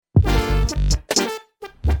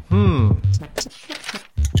Thank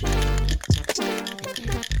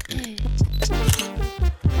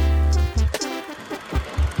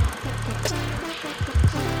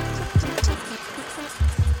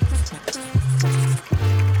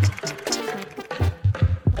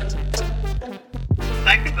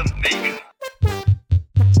the maker.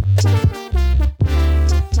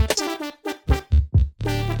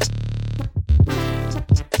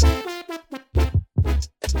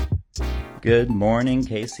 Good morning,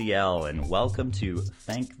 KCL, and welcome to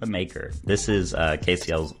Thank the Maker. This is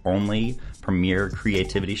KCL's only premier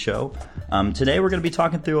creativity show. Today we're going to be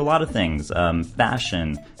talking through a lot of things,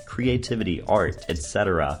 fashion, creativity, art,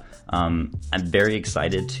 etc. I'm very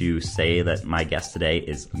excited to say that my guest today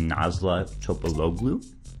is Nazlı Topaloglu.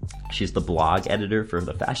 She's the blog editor for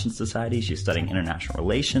the Fashion Society. She's studying international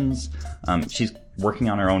relations. She's working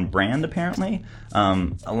on her own brand, apparently,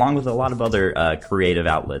 along with a lot of other creative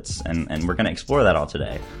outlets, and we're going to explore that all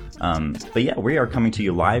today. But yeah, we are coming to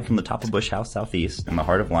you live from the top of Bush House Southeast in the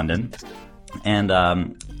heart of London. And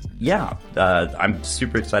I'm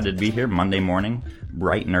super excited to be here Monday morning,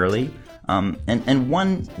 bright and early. And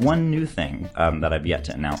one new thing that I've yet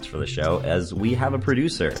to announce for the show is we have a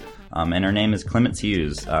producer, and her name is Clements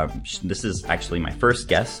Hughes. This is actually my first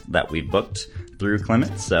guest that we've booked through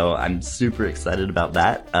Clements, so I'm super excited about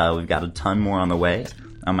that. We've got a ton more on the way.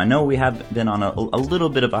 I know we have been on a little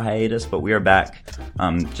bit of a hiatus, but we are back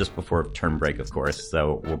just before term break, of course,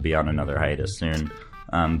 so we'll be on another hiatus soon.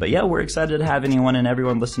 But yeah, we're excited to have anyone and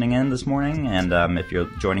everyone listening in this morning, and if you're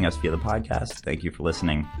joining us via the podcast, thank you for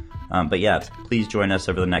listening. But yeah, please join us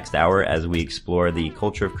over the next hour as we explore the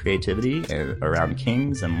culture of creativity around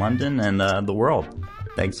Kings and London and the world.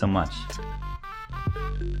 Thanks so much.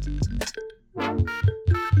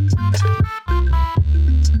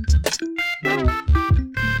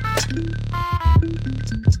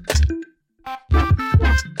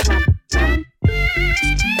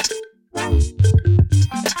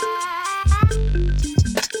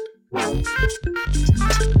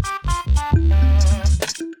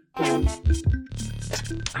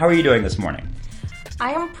 How are you doing this morning?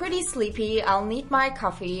 I am pretty sleepy. I'll need my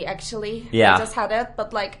coffee, actually. Yeah. I just had it,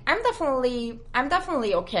 but I'm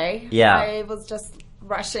definitely okay. Yeah. I was just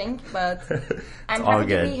rushing, but I'm all happy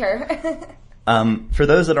good. to be here. For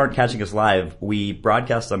those that aren't catching us live, we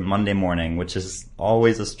broadcast on Monday morning, which is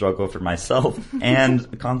always a struggle for myself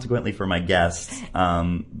and consequently for my guests.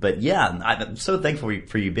 But yeah, I'm so thankful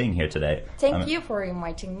for you being here today. Thank you for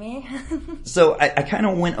inviting me. So I kind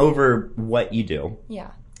of went over what you do. Yeah.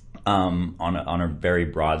 On a very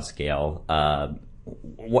broad scale.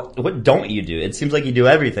 What don't you do? It seems like you do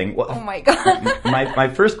everything. Oh my God. My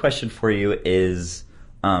first question for you is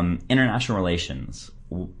international relations.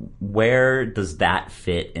 Where does that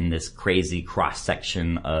fit in this crazy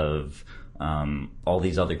cross-section of all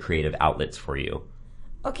these other creative outlets for you?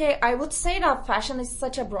 Okay, I would say that fashion is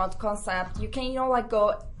such a broad concept. You can,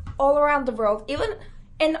 go all around the world, even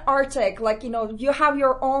in Arctic, you have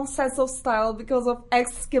your own sense of style because of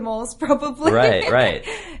Eskimos, probably. Right.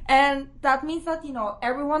 And that means that,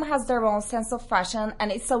 everyone has their own sense of fashion,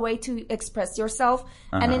 and it's a way to express yourself.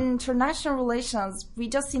 Uh-huh. And in international relations, we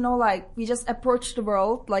just, we just approach the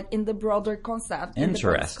world, in the broader concept.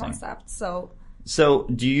 Interesting. In the concept, So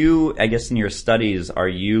do you, I guess in your studies, are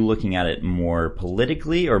you looking at it more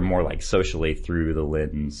politically or more socially through the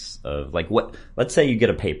lens of let's say you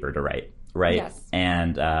get a paper to write, right? Yes.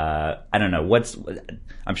 And I don't know,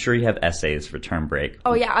 I'm sure you have essays for term break.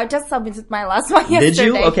 Oh yeah, I just submitted my last one yesterday. Did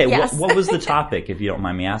you? Okay, yes. What was the topic, if you don't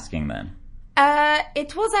mind me asking then?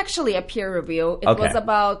 It was actually a peer review. It was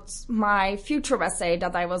about my future essay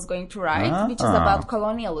that I was going to write, which is about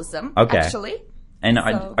colonialism, actually. And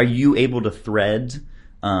are you able to thread,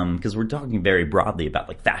 because we're talking very broadly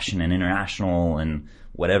about fashion and international and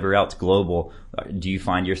whatever else global, do you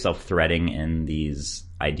find yourself threading in these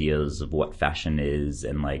ideas of what fashion is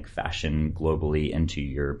and fashion globally into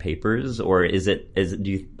your papers, or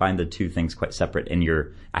do you find the two things quite separate in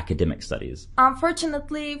your academic studies?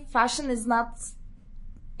 Unfortunately, fashion is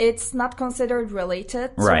it's not considered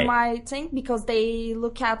related to my thing, because they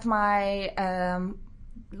look at my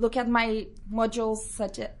modules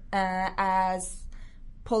such as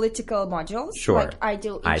political modules. Sure. I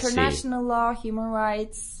do international law, human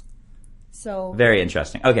rights. So very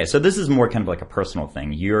interesting. Okay, so this is more kind of a personal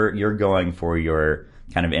thing. You're going for your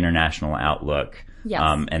kind of international outlook. Yes.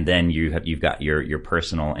 And then you've got your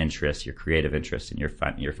personal interests, your creative interests, and you're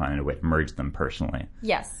finding a way to merge them personally.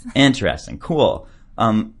 Yes. Interesting. Cool.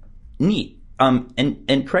 Neat.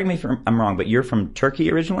 And correct me if I'm wrong, but you're from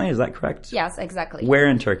Turkey originally, is that correct? Yes, exactly. Where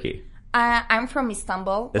in Turkey? I'm from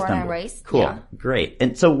Istanbul, born and Istanbul. raised. Cool. Yeah. Great.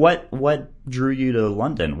 And so what drew you to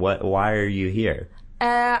London? Why are you here?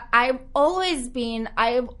 I've always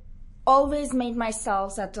made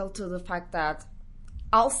myself settle to the fact that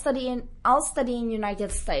I'll study in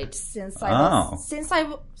United States since I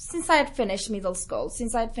had finished middle school.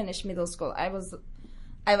 I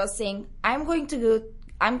was saying I'm going to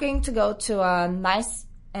go to a nice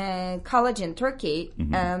college in Turkey,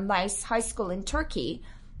 a nice high school in Turkey,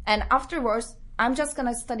 and afterwards I'm just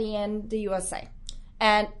gonna study in the USA.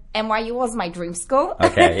 And NYU was my dream school.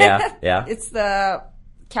 Okay, yeah. It's the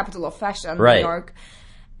capital of fashion, right. New York.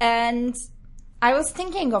 And I was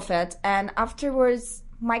thinking of it, and afterwards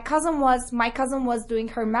my cousin was doing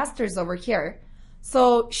her master's over here.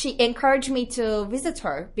 So she encouraged me to visit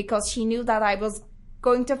her because she knew that I was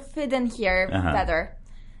going to fit in here better.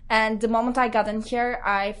 And the moment I got in here,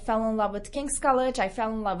 I fell in love with King's College, I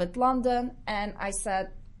fell in love with London, and I said,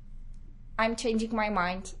 I'm changing my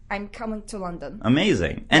mind. I'm coming to London.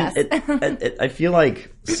 Amazing. And Yes. I feel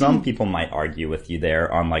like some people might argue with you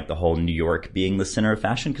there on like the whole New York being the center of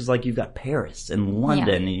fashion because like you've got Paris and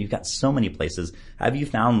London and you've got so many places. Have you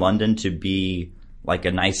found London to be like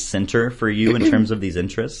a nice center for you in terms of these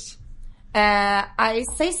interests? I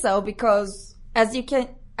say so because as you can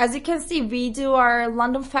see, we do our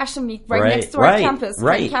London Fashion Week right next to our campus,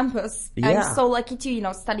 Strand Campus. Yeah. I'm so lucky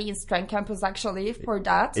to, study in Strand Campus actually for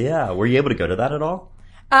that. Yeah. Were you able to go to that at all?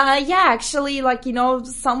 Yeah, actually,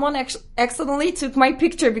 someone accidentally took my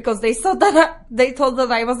picture because they thought that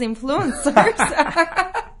I was influencer.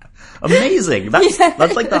 Amazing.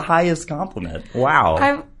 That's like the highest compliment.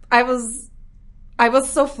 Wow. I was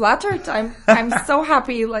so flattered. I'm so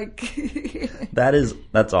happy.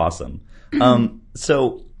 That's awesome.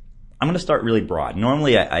 So I'm going to start really broad.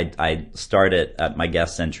 Normally I start at my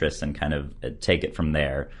guest's interests and kind of take it from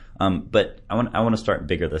there. But I want to start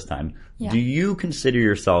bigger this time. Yeah. Do you consider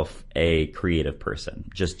yourself a creative person,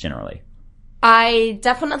 just generally? I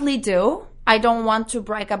definitely do. I don't want to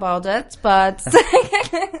brag about it, but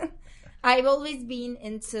I've always been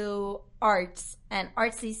into arts and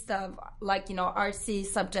artsy stuff, artsy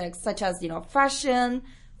subjects such as,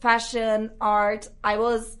 fashion, art.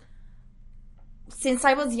 Since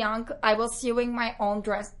I was young, I was sewing my own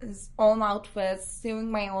dresses, own outfits,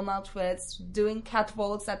 doing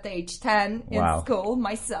catwalks at the age 10 in school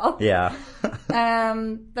myself. Yeah.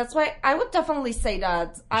 That's why I would definitely say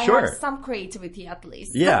that I Sure. have some creativity at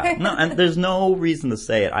least. Yeah. No, and there's no reason to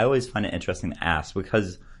say it. I always find it interesting to ask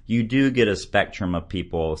because you do get a spectrum of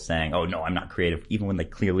people saying, "Oh no, I'm not creative," even when they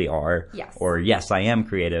clearly are. Yes. Or yes, I am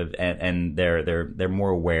creative, and they're more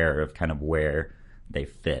aware of kind of where they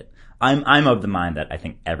fit. I'm of the mind that I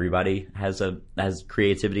think everybody has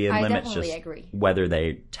creativity and I limits, definitely just agree. whether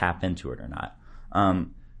they tap into it or not.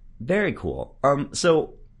 Very cool.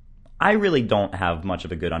 So I really don't have much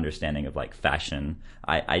of a good understanding of like fashion.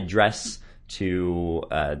 I dress to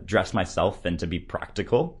dress myself and to be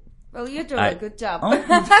practical. Well, you're doing a good job.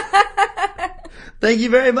 Thank you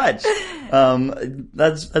very much.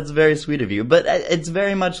 That's very sweet of you. But it's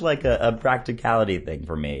very much like a practicality thing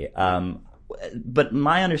for me. But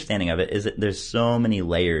my understanding of it is that there's so many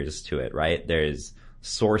layers to it, right? There's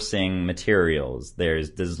sourcing materials, there's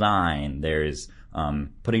design, there's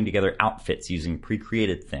putting together outfits using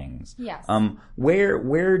pre-created things. Yes.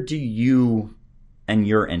 Where do you and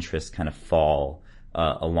your interests kind of fall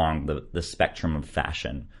along the spectrum of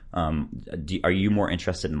fashion? Are you more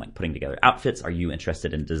interested in like putting together outfits? Are you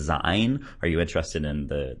interested in design? Are you interested in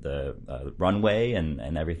the runway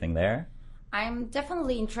and everything there? I'm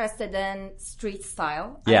definitely interested in street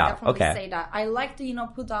style. Yeah, I definitely okay. say that. I like to,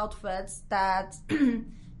 put outfits that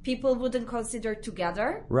people wouldn't consider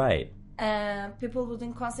together. Right. People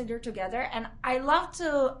wouldn't consider together. And I love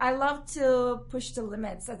to push the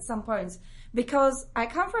limits at some points because I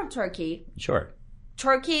come from Turkey. Sure.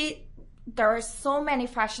 Turkey, there are so many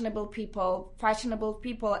fashionable people,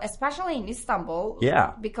 especially in Istanbul.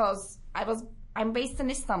 Yeah. Because I'm based in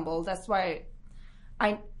Istanbul. That's why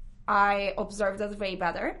I observed that way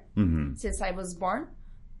better since I was born.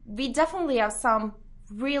 We definitely have some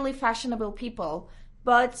really fashionable people,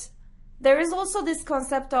 but there is also this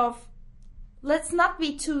concept of let's not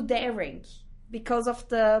be too daring because of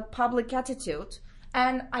the public attitude.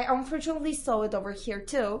 And I unfortunately saw it over here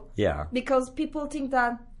too. Yeah. Because people think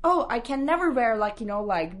that, oh, I can never wear like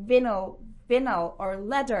vinyl or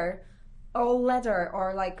leather, all leather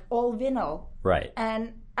or like all vinyl. Right.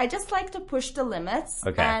 And I just like to push the limits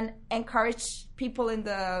and encourage people on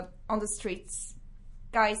the streets.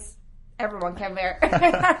 Guys, everyone can wear.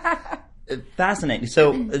 Fascinating.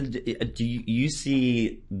 So, do you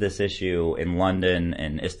see this issue in London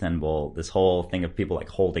and Istanbul? This whole thing of people like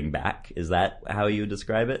holding back. Is that how you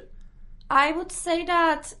describe it? I would say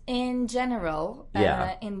that in general,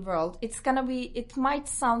 Yeah. in world, it's gonna be. It might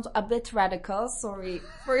sound a bit radical. Sorry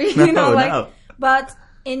for No. but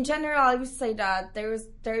in general, I would say that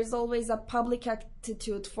there's always a public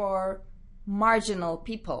attitude for marginal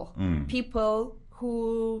people, people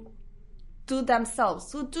who do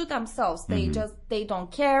themselves. They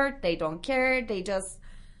don't care.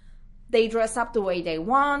 They dress up the way they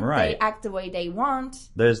want. Right. They act the way they want.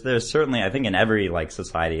 There's certainly, I think, in every like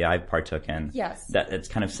society I've partook in, Yes. that it's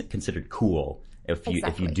kind of considered cool if you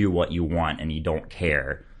Exactly. do what you want and you don't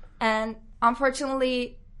care. And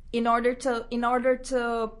unfortunately, in order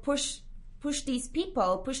to push these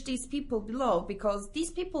people below, because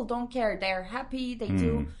these people don't care. They're happy. They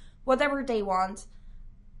do whatever they want.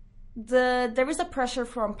 There is a pressure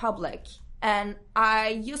from public, and I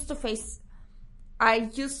used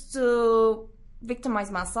to victimize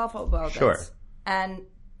myself about Sure. it. And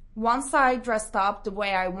once I dressed up the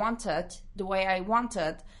way I wanted,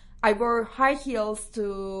 I wore high heels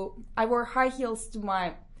to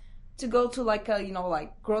go to like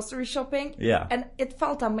grocery shopping. Yeah. And it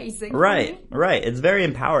felt amazing. Right, For me. right. It's very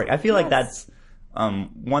empowering. I feel like Yes. that's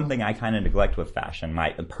one thing I kind of neglect with fashion,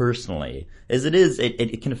 personally, is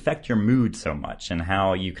it can affect your mood so much and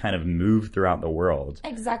how you kind of move throughout the world.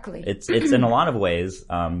 Exactly. It's in a lot of ways,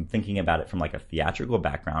 thinking about it from like a theatrical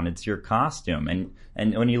background, it's your costume, and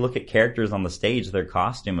when you look at characters on the stage, their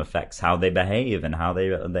costume affects how they behave and how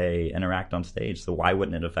they interact on stage. So why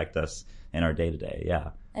wouldn't it affect us in our day to day? Yeah.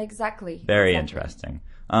 Exactly. Very Exactly. interesting.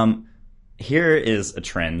 Here is a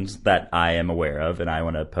trend that I am aware of, and I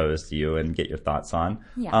want to pose to you and get your thoughts on.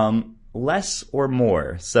 Yeah. Less or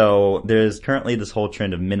more. So there's currently this whole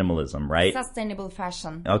trend of minimalism, right? Sustainable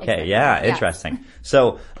fashion. Okay, Exactly. yeah, Yes. interesting.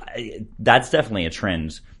 So that's definitely a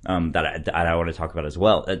trend that I want to talk about as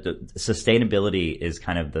well. Sustainability is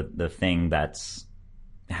kind of the thing that's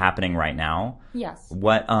happening right now. Yes.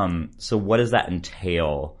 So what does that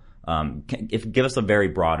entail? Give us a very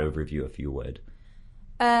broad overview, if you would.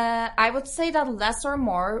 I would say that less or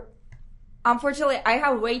more. Unfortunately, I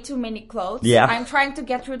have way too many clothes. Yeah. I'm trying to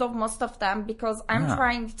get rid of most of them because I'm Yeah.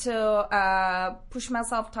 trying to push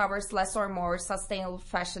myself towards less or more sustainable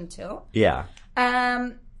fashion too. Yeah.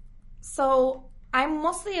 So I'm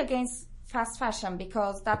mostly against fast fashion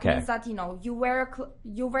because that Okay. means that you wear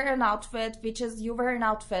an outfit, you wear an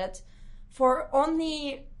outfit for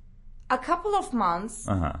only a couple of months.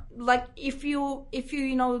 Uh-huh. Like if you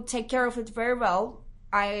take care of it very well,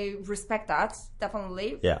 I respect that,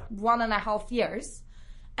 definitely. Yeah. 1.5 years.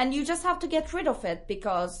 And you just have to get rid of it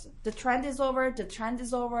because the trend is over, the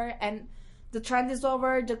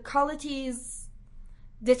quality is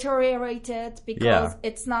deteriorated because Yeah.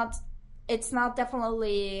 it's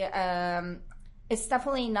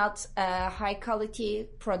definitely not a high quality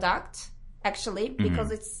product, actually,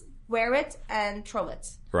 because it's wear it and throw it.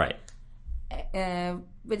 Right.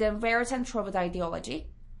 With a wear it and throw it ideology.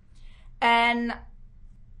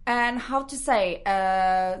 And how to say,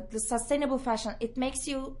 the sustainable fashion, it makes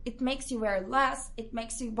you wear less, it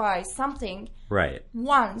makes you buy something Right.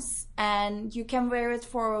 once and you can wear it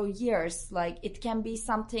for years. Like it can be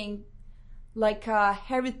something like a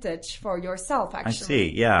heritage for yourself, actually. I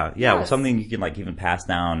see. Yeah. Yeah. Yes. Something you can like even pass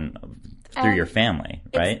down through And your family,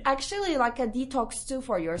 right? It's actually like a detox too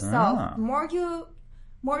for yourself. Ah. More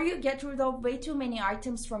you get rid of way too many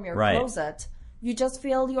items from your Right. closet, you just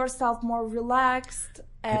feel yourself more relaxed.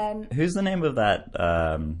 And Who's the name of that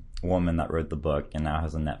woman that wrote the book and now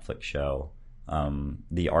has a Netflix show?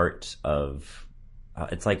 The Art of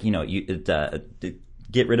it's like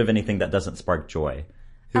get rid of anything that doesn't spark joy.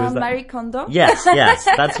 Who is that? Marie Kondo. Yes,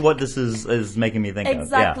 that's what this is making me think of.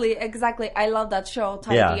 Exactly. I love that show.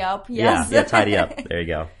 Yeah. Tidy Up. Yes. Yeah, tidy up. There you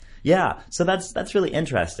go. Yeah, so that's really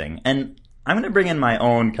interesting. And I'm going to bring in my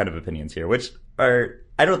own kind of opinions here, which are,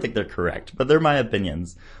 I don't think they're correct, but they're my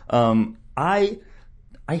opinions.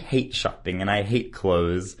 I hate shopping and I hate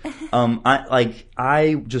clothes.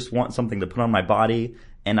 I just want something to put on my body,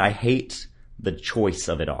 and I hate the choice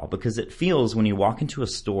of it all because it feels when you walk into a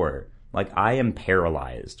store like I am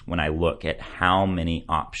paralyzed when I look at how many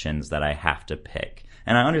options that I have to pick.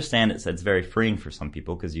 And I understand it's very freeing for some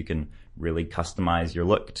people because you can really customize your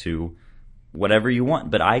look to whatever you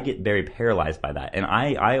want, but I get very paralyzed by that. And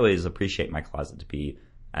I always appreciate my closet to be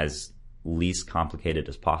as least complicated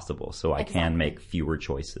as possible so I can make fewer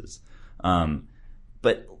choices.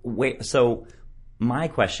 So my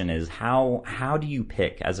question is how do you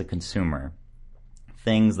pick as a consumer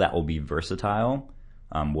things that will be versatile,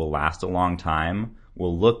 will last a long time,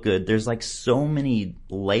 will look good. There's like so many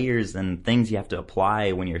layers and things you have to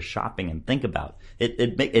apply when you're shopping and think about.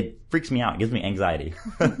 It freaks me out. It gives me anxiety.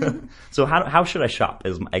 So how should I shop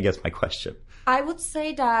is, I guess, my question. I would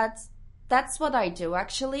say that that's what I do,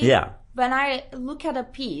 actually. Yeah. When I look at a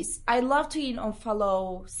piece, I love to,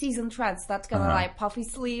 follow season trends. That's kind of like puffy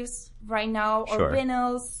sleeves right now, or Sure.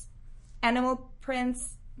 vinyls, animal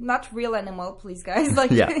prints. Not real animal, please, guys.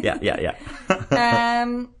 Like, Yeah.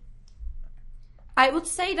 I would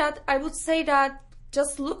say that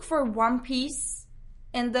just look for one piece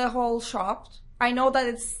in the whole shop. I know that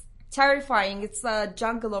it's terrifying. It's a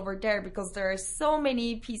jungle over there because there are so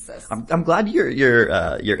many pieces. I'm glad you're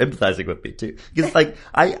empathizing with me too, because like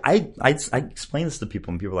I explain this to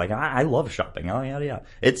people and people are like, I love shopping. Oh yeah.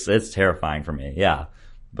 It's terrifying for me. Yeah.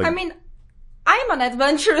 But I mean, I'm an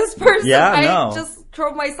adventurous person. Yeah, I no. just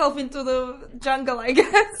throw myself into the jungle, I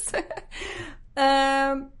guess.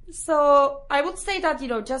 So I would say that,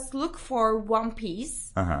 just look for one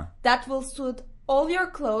piece that will suit all your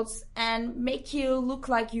clothes and make you look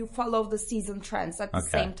like you follow the season trends at the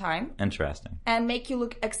same time. Interesting. And make you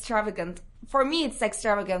look extravagant. For me, it's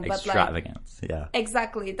extravagant, Extravagance, yeah.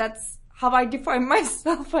 Exactly. That's how I define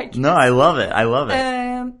myself, I guess. No, I love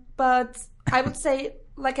it. But I would say,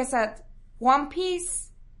 like I said, one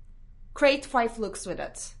piece, create 5 looks with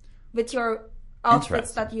it. With your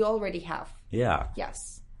outfits that you already have. Yeah.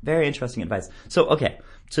 Yes. Very interesting advice. So, okay,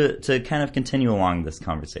 to kind of continue along this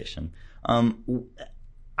conversation,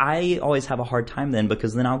 I always have a hard time then,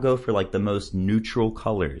 because then I'll go for like the most neutral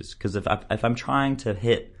colors. Because if I'm trying to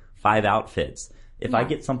hit 5 outfits, if I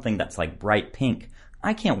get something that's like bright pink,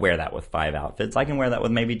 I can't wear that with 5 outfits. I can wear that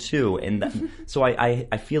with maybe 2. And so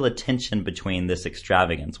I feel a tension between this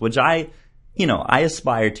extravagance, which I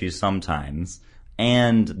aspire to sometimes,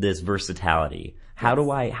 and this versatility. How do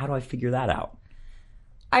I figure that out?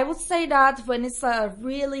 I would say that when it's a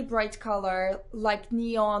really bright color, like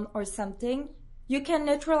neon or something, you can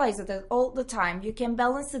neutralize it all the time. You can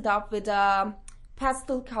balance it up with a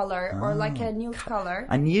pastel color or like a nude color.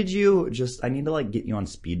 I need to like get you on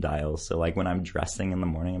speed dial. So like when I'm dressing in the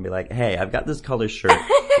morning and be like, hey, I've got this color shirt.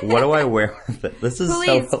 What do I wear with it? This is so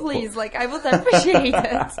helpful. Please, like I would appreciate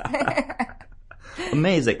it.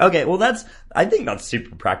 Amazing. Okay, well I think that's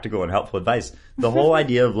super practical and helpful advice. The whole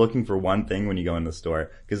idea of looking for one thing when you go in the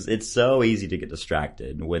store, because it's so easy to get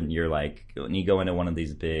distracted when you go into one of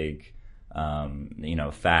these big,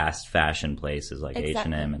 fast fashion places like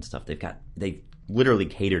Exactly. H&M and stuff. They literally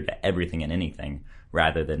cater to everything and anything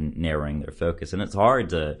rather than narrowing their focus. And it's hard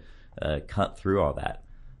to cut through all that.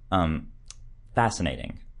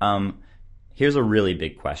 Fascinating. Here's a really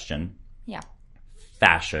big question. Yeah.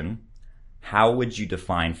 Fashion. How would you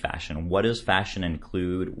define fashion? What does fashion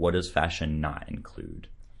include? What does fashion not include?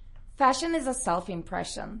 Fashion is a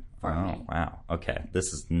self-impression for me. Oh, wow. Okay.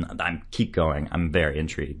 Keep going. I'm very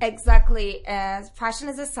intrigued. Exactly. Fashion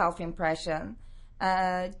is a self-impression.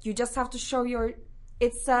 You just have to show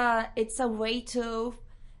it's a way to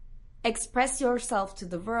express yourself to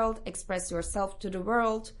the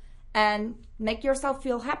world, and make yourself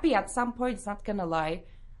feel happy at some point. It's not gonna lie.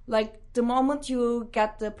 Like the moment you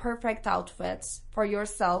get the perfect outfits for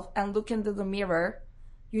yourself and look into the mirror,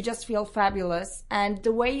 you just feel fabulous. And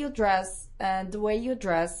the way you dress,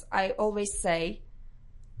 I always say,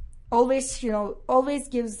 always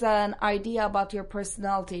gives an idea about your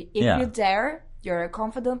personality. If you're a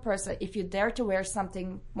confident person. If you dare to wear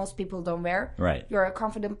something most people don't wear, right, you're a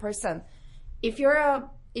confident person. If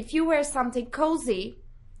you wear something cozy,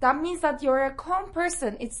 that means that you're a calm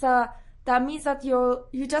person. That means that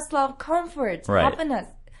you just love comfort, happiness.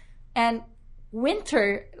 And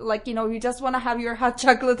winter, you just want to have your hot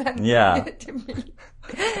chocolate and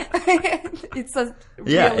it's a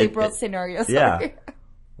really broad scenario. Sorry. Yeah.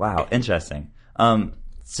 Wow, interesting.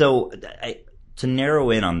 So to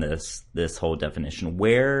narrow in on this whole definition,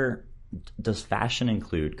 where does fashion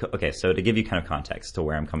include? Okay, so to give you kind of context to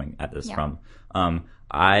where I'm coming at this from,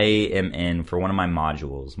 I am in, for one of my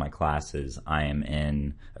modules, my classes, I am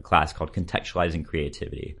in a class called Contextualizing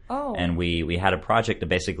Creativity. Oh. And we had a project to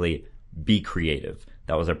basically be creative.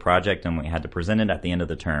 That was our project, and we had to present it at the end of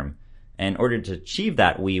the term. And in order to achieve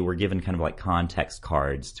that, we were given kind of like context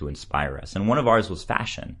cards to inspire us. And one of ours was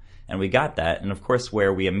fashion. And we got that. And of course,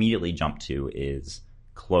 where we immediately jump to is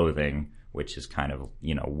clothing, which is kind of,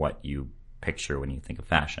 what you picture when you think of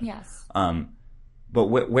fashion. Yes. But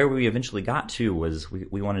where we eventually got to was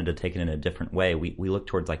we wanted to take it in a different way. We looked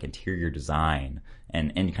towards like interior design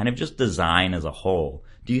and kind of just design as a whole.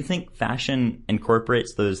 Do you think fashion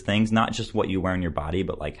incorporates those things, not just what you wear on your body,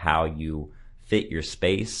 but like how you fit your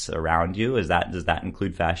space around you? Does that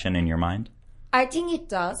include fashion in your mind? I think it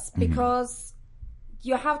does because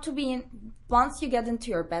you have to be once you get into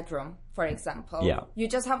your bedroom, for example, you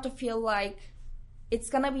just have to feel like it's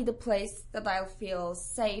going to be the place that I'll feel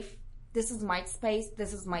safe. This is my space.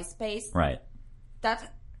 This is my space. Right.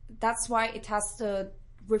 That's why it has to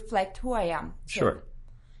reflect who I am. Sure.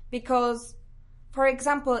 Because, for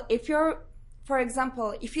example, if you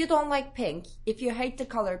don't like pink, if you hate the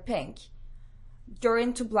color pink, you're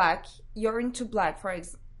into black,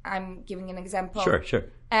 I'm giving an example. Sure.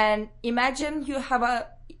 And imagine you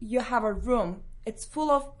have a room. It's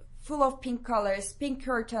full of pink colors, pink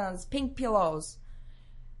curtains, pink pillows.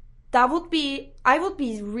 I would be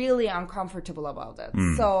really uncomfortable about it.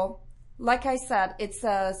 So, like I said, it's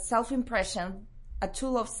a self-impression, a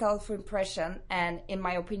tool of self-impression, and in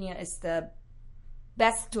my opinion, it's the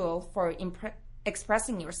best tool for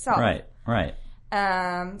expressing yourself. Right.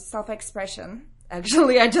 Self-expression.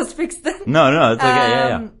 Actually, I just fixed it. No, it's okay.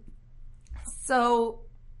 Yeah. So,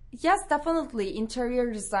 yes, definitely,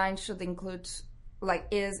 interior design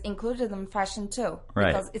is included in fashion too.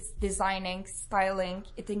 Right. Because it's designing, styling,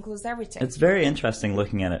 it includes everything. It's very interesting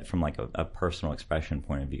looking at it from like a personal expression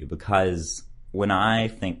point of view, because when I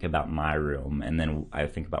think about my room and then I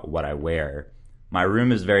think about what I wear, my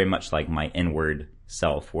room is very much like my inward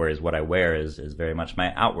self, whereas what I wear is very much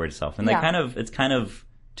my outward self. And it's kind of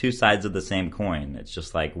two sides of the same coin. It's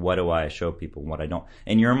just like, what do I show people and what I don't?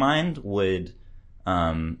 In your mind, would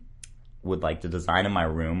like the design of my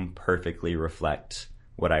room perfectly reflect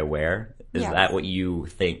what I wear? Is that what you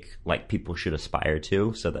think like people should aspire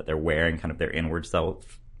to, so that they're wearing kind of their inward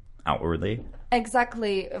self outwardly?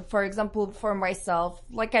 Exactly. For example, for myself,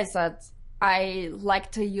 like I said, I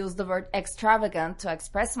like to use the word extravagant to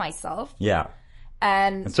express myself. Yeah.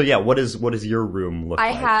 And so, what is your room look like?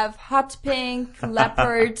 I have hot pink,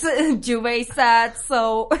 leopard, duvet set,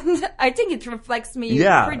 so I think it reflects me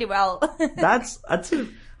pretty well.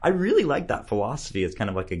 I really like that philosophy. It's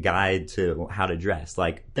kind of like a guide to how to dress.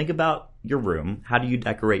 Like, think about your room. How do you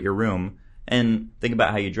decorate your room? And think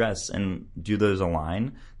about how you dress and do those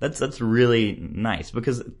align. That's really nice,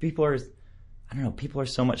 because people are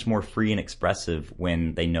so much more free and expressive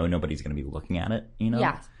when they know nobody's going to be looking at it,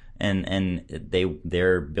 Yeah. And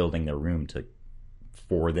they're building their room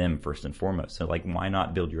for them first and foremost. So like, why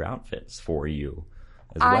not build your outfits for you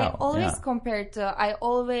as well? I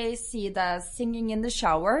always see the singing in the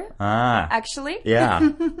shower. Actually. Yeah.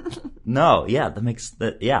 No, yeah,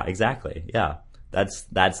 exactly. Yeah.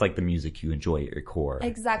 That's like the music you enjoy at your core.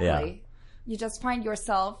 Exactly. Yeah. You just find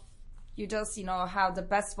yourself, you just, have the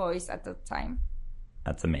best voice at the time.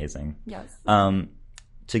 That's amazing. Yes.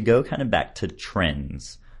 To go kind of back to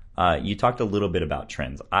trends, you talked a little bit about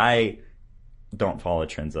trends. I don't follow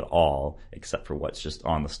trends at all, except for what's just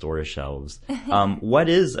on the store shelves. What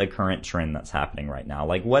is a current trend that's happening right now?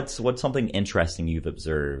 Like, what's something interesting you've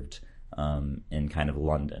observed in kind of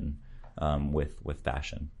London with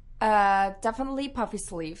fashion? Definitely puffy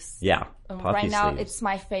sleeves. Yeah, right now it's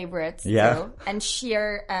my favorite. Yeah, too. And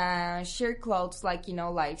sheer clothes, like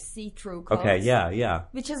like see-through clothes. Okay, yeah.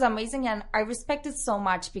 Which is amazing, and I respect it so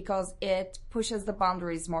much because it pushes the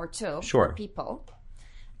boundaries more too. Sure. For people.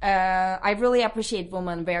 I really appreciate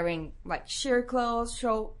women wearing like sheer clothes,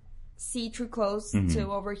 see-through clothes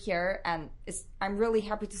too over here, and I'm really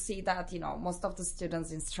happy to see that most of the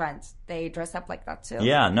students in Strand, they dress up like that too.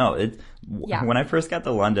 Yeah, no, when I first got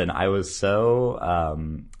to London, I was so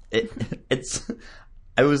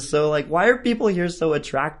I was so like, why are people here so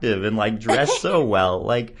attractive and like dressed so well?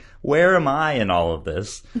 Like, where am I in all of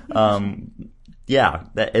this? Yeah,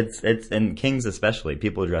 it's in Kings especially,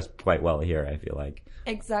 people dress quite well here, I feel like.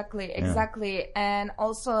 Exactly. And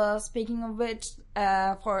also, speaking of which,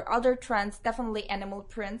 for other trends, definitely animal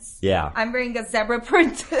prints. Yeah. I'm wearing a zebra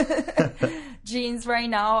print jeans right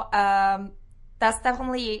now. That's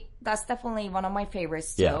definitely one of my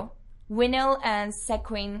favorites too. Yeah. Vinyl and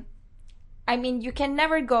sequin. I mean, you can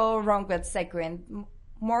never go wrong with sequin.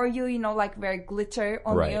 More you like wear glitter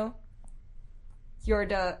on you. You're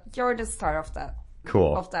the star of that.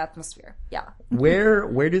 Cool. Of the atmosphere. Yeah.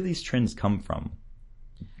 Where do these trends come from?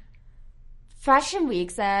 Fashion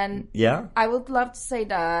weeks, and I would love to say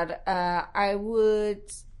that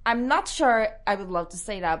I'm not sure I would love to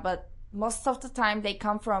say that, but most of the time they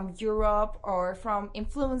come from Europe or from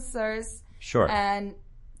influencers. Sure. And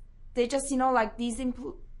they just like these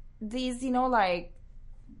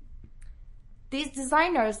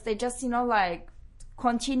designers, they just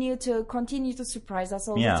continue to surprise us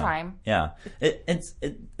all the time. Yeah. It's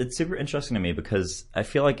super interesting to me, because I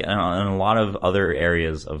feel like in a lot of other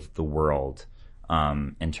areas of the world,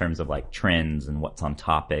 in terms of like trends and what's on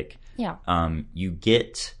topic, you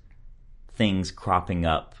get things cropping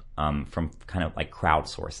up from kind of like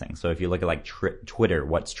crowdsourcing. So if you look at like Twitter,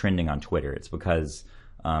 what's trending on Twitter, it's because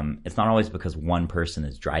it's not always because one person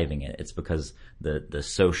is driving it. It's because the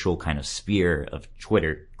social kind of sphere of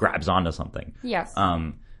Twitter grabs onto something. Yes.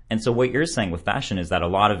 And so what you're saying with fashion is that a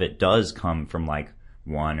lot of it does come from like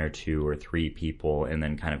one or two or three people and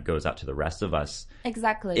then kind of goes out to the rest of us.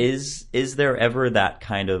 Exactly. Is there ever that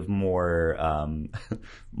kind of more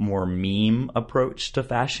more meme approach to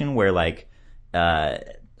fashion where like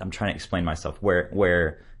I'm trying to explain myself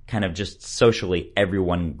where kind of just socially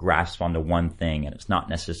everyone grasps onto one thing and it's not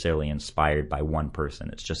necessarily inspired by one person.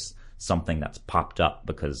 It's just something that's popped up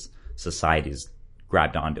because society's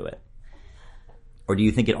grabbed onto it. Or do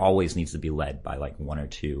you think it always needs to be led by like one or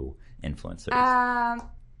two influencers?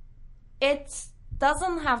 It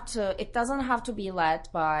doesn't have to be led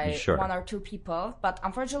by Sure. one or two people, but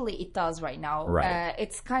unfortunately it does right now. Right.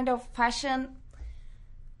 It's kind of fashion.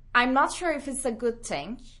 I'm not sure if it's a good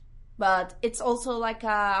thing, but it's also like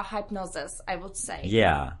a hypnosis, I would say.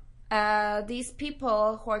 Yeah. These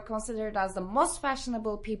people who are considered as the most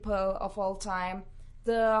fashionable people of all time,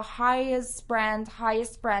 the highest brand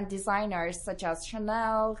designers such as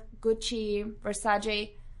Chanel, Gucci,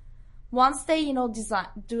 Versace, once they,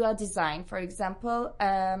 do a design, for example,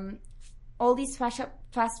 all these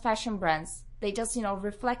fast fashion brands, they just,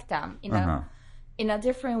 reflect them in a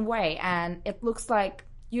different way. And it looks like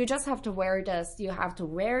you just have to wear this. You have to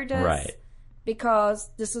wear this. Right. Because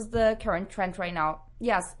this is the current trend right now.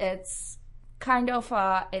 Yes, it's kind of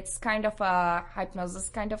a hypnosis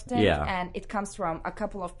kind of thing. Yeah. And it comes from a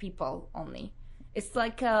couple of people only. It's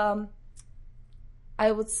like, I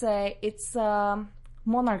would say it's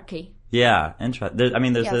monarchy. Yeah, interesting. There's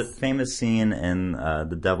a Yes. famous scene in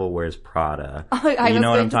The Devil Wears Prada. I You was know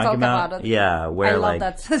what going I'm to talking talk about? about it. Yeah, where I love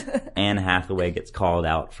like that. Anne Hathaway gets called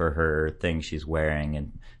out for her thing she's wearing,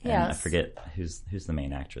 and I Yes. forget who's the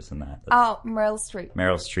main actress in that. Meryl Streep.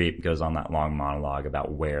 Meryl Streep goes on that long monologue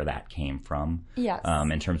about where that came from. Yes.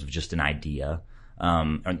 In terms of just an idea,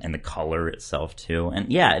 and the color itself too.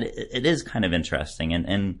 And yeah, it is kind of interesting,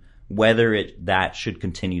 and whether that should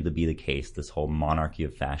continue to be the case, this whole monarchy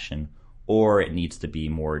of fashion, or it needs to be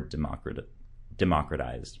more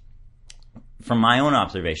democratized. From my own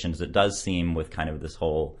observations, it does seem with kind of this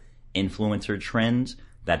whole influencer trend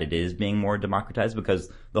that it is being more democratized because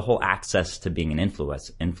the whole access to being an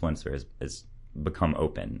influencer has become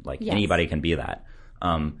open. Like Yes. anybody can be that.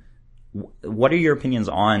 What are your opinions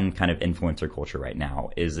on kind of influencer culture right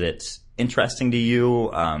now? Is it interesting to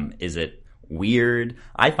you? Is it weird?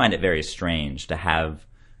 I find it very strange to have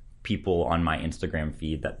people on my Instagram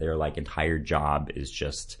feed that their like entire job is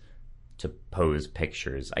just to pose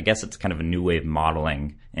pictures. I guess it's kind of a new way of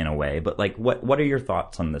modeling in a way, but like what are your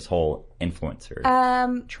thoughts on this whole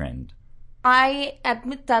influencer trend? I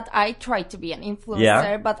admit that I tried to be an influencer,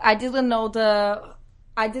 Yeah. but I didn't know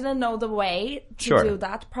the way to Sure. do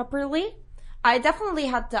that properly. I definitely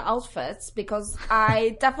had the outfits because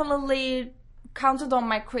I definitely counted on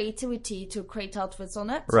my creativity to create outfits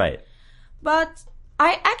on it. Right. But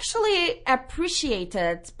I actually appreciate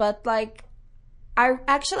it, but like, I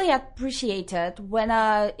actually appreciate it when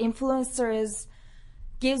a influencer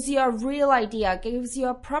gives you a real idea, gives you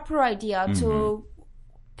a proper idea to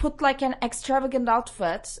put like an extravagant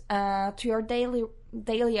outfit to your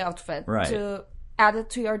daily outfit, Right. to add it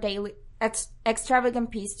to your daily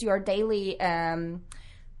extravagant piece to your daily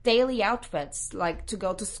outfits, like to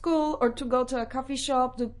go to school or to go to a coffee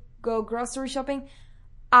shop, to go grocery shopping.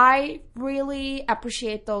 I really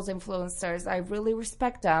appreciate those influencers. I really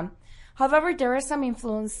respect them. However, there are some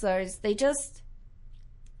influencers, they just,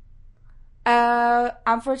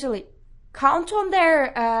 unfortunately, count on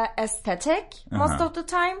their aesthetic most of the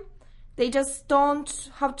time. They just don't,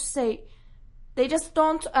 they just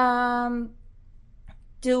don't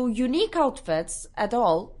do unique outfits at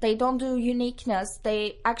all. They don't do uniqueness.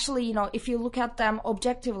 They actually, if you look at them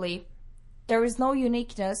objectively, there is no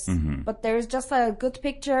uniqueness, but there is just a good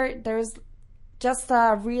picture. There's just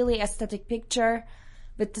a really aesthetic picture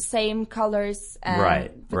with the same colors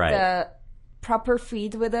and with the proper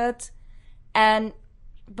feed with it.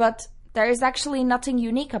 But there is actually nothing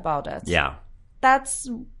unique about it. Yeah. That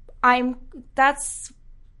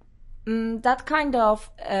kind of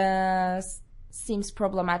seems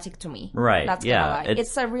problematic to me. Right. Not Yeah. gonna lie.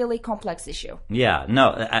 It's a really complex issue. Yeah.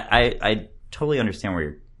 No, I totally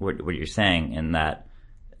understand what you're saying in that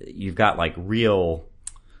you've got like real,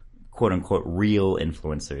 quote unquote, real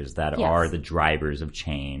influencers that Yes. are the drivers of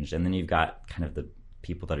change. And then you've got kind of the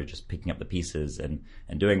people that are just picking up the pieces and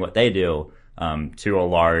doing what they do to a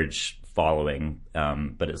large following,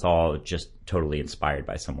 but it's all just totally inspired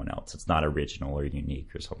by someone else. It's not original or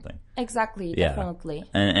unique or something. Exactly, Yeah. definitely.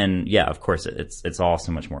 And yeah, of course, it's all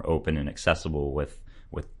so much more open and accessible with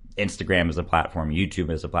Instagram as a platform,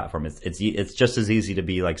 YouTube as a platform. It's just as easy to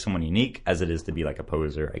be like someone unique as it is to be like a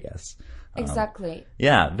poser, I guess. Exactly.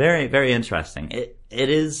 Yeah, very, very interesting. It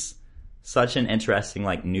is such an interesting,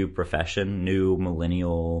 like, new profession, new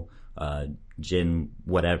millennial, Gen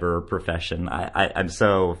whatever profession. I'm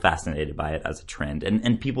so fascinated by it as a trend,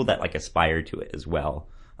 and people that like aspire to it as well,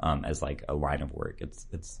 as like a line of work.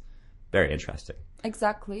 It's very interesting.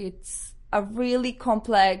 Exactly. It's a really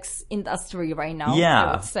complex industry right now, Yeah.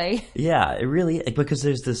 I would say. Yeah, it really, because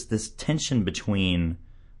there's this tension between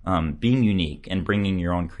being unique and bringing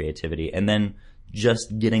your own creativity, and then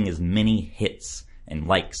just getting as many hits and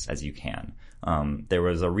likes as you can. There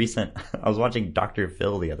was a recent, I was watching Dr.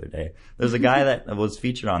 Phil the other day. There's a guy that was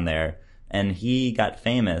featured on there, and he got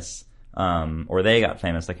famous, or they got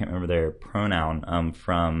famous, I can't remember their pronoun,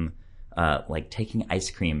 from like taking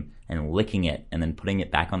ice cream and licking it and then putting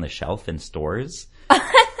it back on the shelf in stores.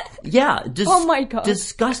 Yeah, Oh my God.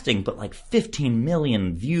 disgusting, but like 15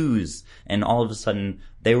 million views, and all of a sudden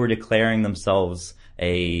they were declaring themselves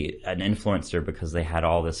an influencer because they had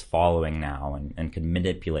all this following now and could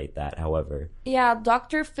manipulate that however. Yeah,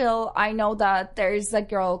 Dr. Phil, I know that there is a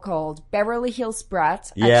girl called Beverly Hills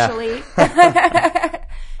Brat, Yeah. actually.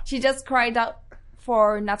 She just cried out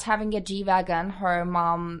for not having a G-Wagon, her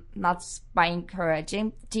mom not buying her a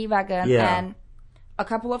G-Wagon, Yeah. and a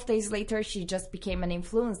couple of days later, she just became an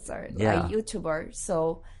influencer, Yeah. a YouTuber.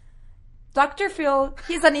 So, Dr. Phil,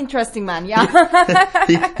 he's an interesting man, yeah.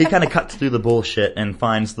 He kind of cuts through the bullshit and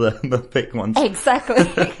finds the fake ones. Exactly.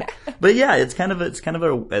 But yeah, it's kind of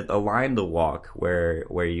a line to walk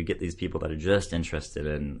where you get these people that are just interested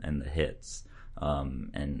in the hits,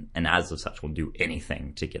 and as of such will do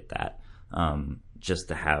anything to get that, just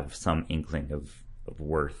to have some inkling of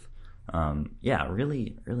worth. Yeah,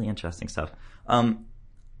 really, really interesting stuff. I'm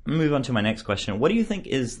gonna move on to my next question. What do you think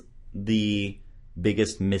is the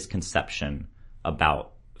biggest misconception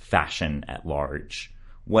about fashion at large?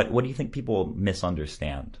 What do you think people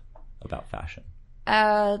misunderstand about fashion?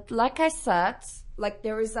 Like I said, like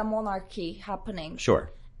there is a monarchy happening.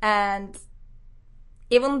 Sure. And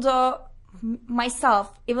even though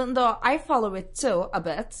I follow it too a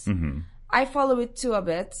bit, I follow it too a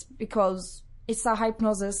bit because it's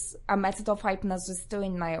a method of hypnosis too,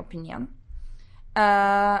 in my opinion.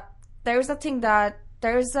 There's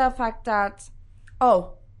a fact that,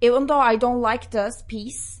 even though I don't like this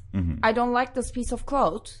piece, I don't like this piece of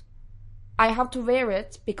clothes, I have to wear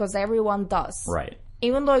it because everyone does. Right.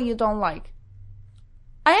 Even though you don't like.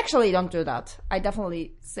 I actually don't do that. I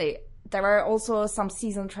definitely say there are also some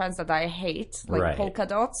season trends that I hate, like Right. polka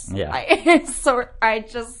dots. Yeah. I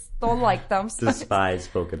just don't like them. Despise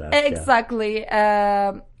polka dots. Exactly.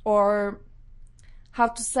 Or how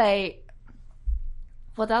to say,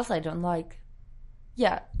 what else I don't like?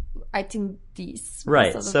 Yeah, I think these.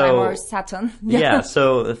 Right, most of the so- time are satin. Yeah,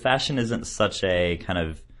 so fashion isn't such a kind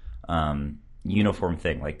of uniform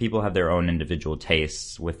thing. Like people have their own individual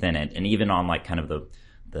tastes within it, and even on like kind of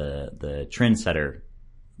the trendsetter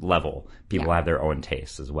level, people Yeah. have their own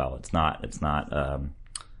tastes as well. It's not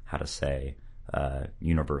how to say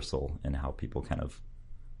universal in how people kind of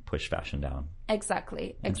push fashion down.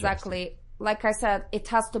 Exactly. Like I said, it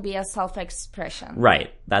has to be a self-expression.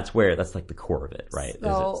 Right. That's like the core of it, right?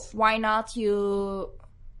 So why not you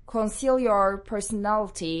conceal your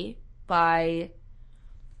personality by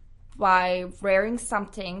wearing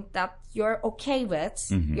something that you're okay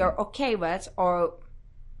with, or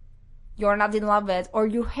you're not in love with, or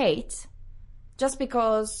you hate, just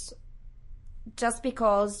because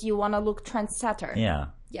you want to look trendsetter. Yeah.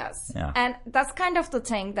 Yes. Yeah. And that's kind of the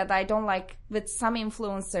thing that I don't like with some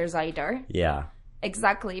influencers either. Yeah.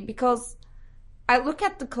 Exactly, because I look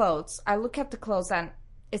at the clothes and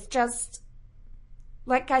it's just,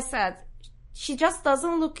 like I said, she just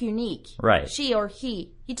doesn't look unique. Right. She or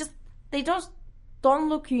they just don't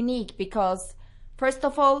look unique because, first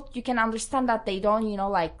of all, you can understand that they don't,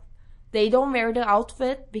 they don't wear the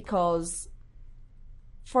outfit because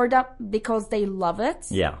they love it.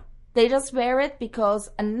 Yeah. They just wear it because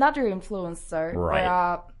another influencer Right. or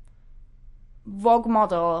a Vogue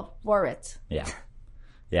model wore it. Yeah.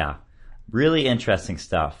 Yeah. Really interesting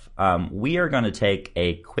stuff. We are going to take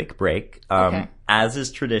a quick break. Okay. As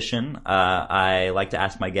is tradition, I like to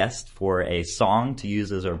ask my guest for a song to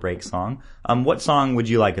use as our break song. What song would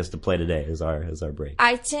you like us to play today as our break?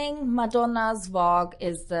 I think Madonna's Vogue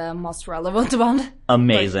is the most relevant one.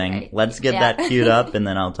 Amazing. Okay. Let's get Yeah. that queued up, and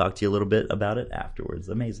then I'll talk to you a little bit about it afterwards.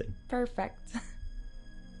 Amazing. Perfect.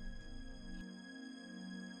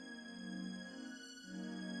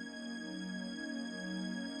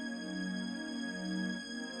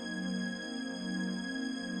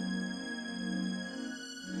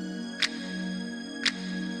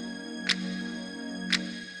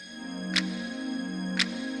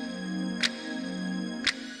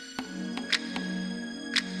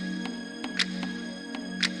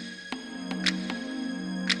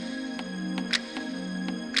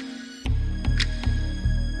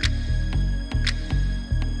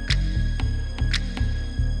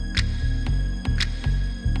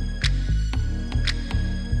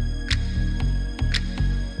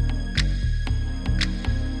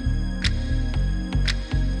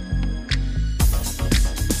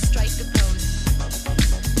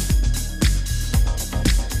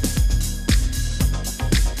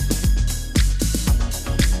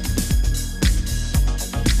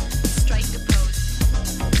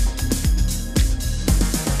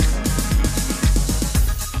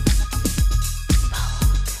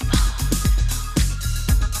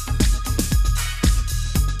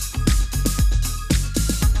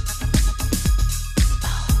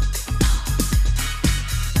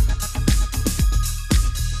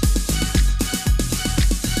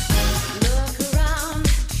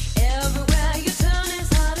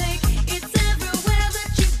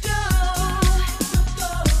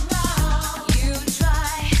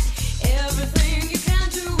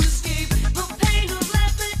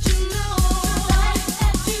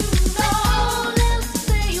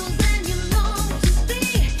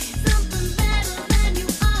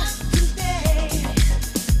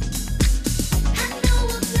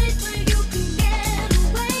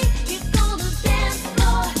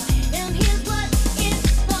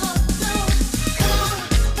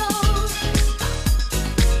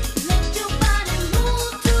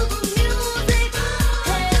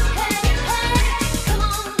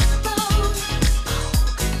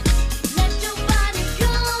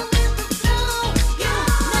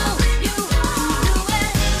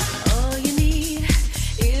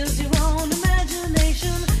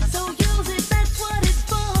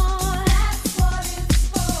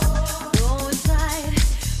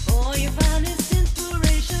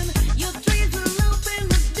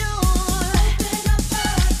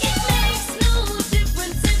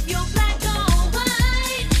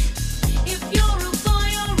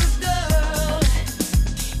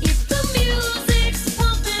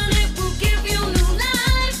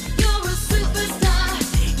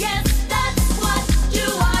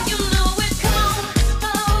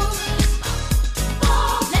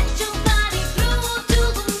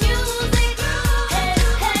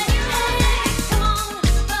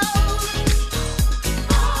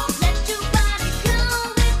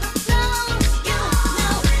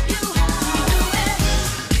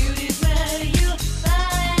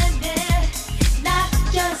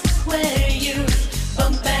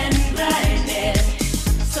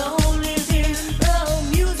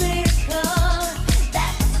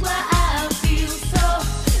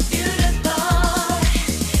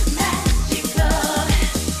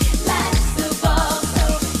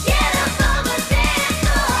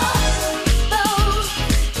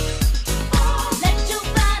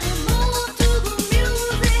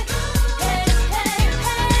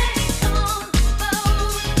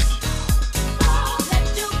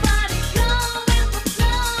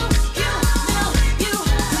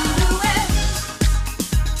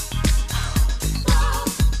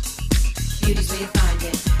 Beauty's where you find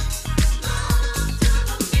it.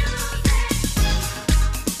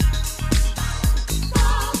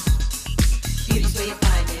 Beauty's where you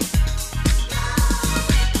find it.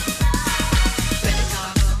 Greta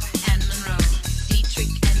Garbo and Monroe,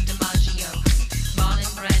 Dietrich and DiMaggio,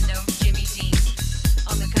 Marlon Brando, Jimmy Dean,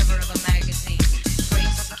 on the cover of a magazine.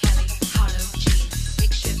 Grace Kelly, Harlow Jean,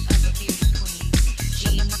 picture of a beauty queen.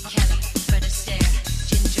 Jean Kelly, Fred Astaire,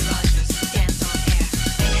 Ginger Rogers, dance on air.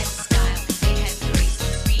 They had style, they had grace.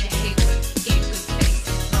 Rita Hayworth gave good face.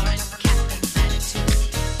 Lauren Kaplan, attitude.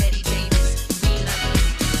 Betty Davis, we love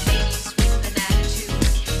you. Ladies with an attitude.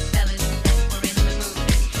 Fellas that were in the mood.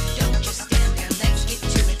 Don't just stand there, let's get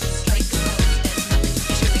to it. Strike a pose,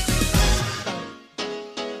 there's nothing to it.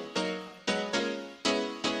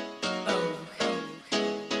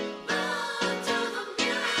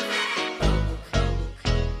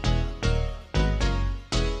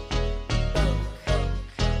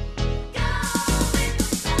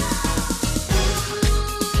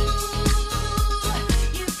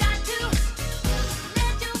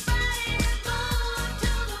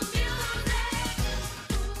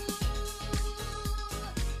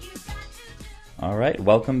 All right,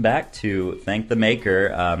 welcome back to Thank the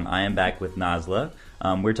Maker. I am back with Nazla.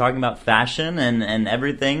 We're talking about fashion and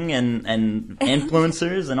everything and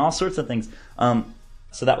influencers and all sorts of things.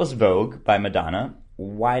 So that was Vogue by Madonna.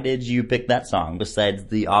 Why did you pick that song besides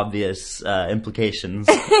the obvious implications?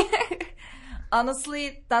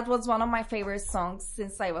 Honestly, that was one of my favorite songs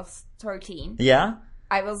since I was 13. Yeah?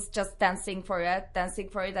 I was just dancing for it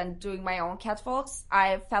and doing my own catwalks.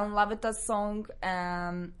 I fell in love with that song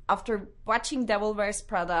after watching Devil Wears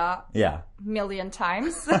Prada Yeah. million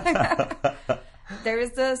times. There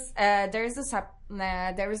is this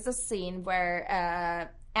scene where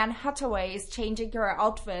Anne Hathaway is changing her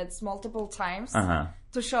outfits multiple times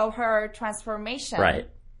to show her transformation. Right.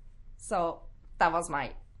 So that was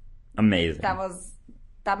Amazing.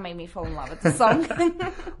 that made me fall in love with the song.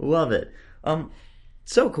 Love it.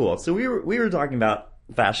 So cool. So we were talking about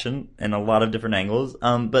fashion in a lot of different angles.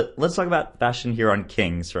 But let's talk about fashion here on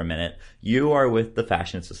Kings for a minute. You are with the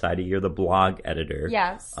Fashion Society. You're the blog editor.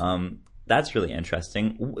 Yes. That's really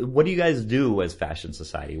interesting. What do you guys do as Fashion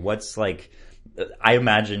Society? What's like, I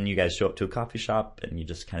imagine you guys show up to a coffee shop and you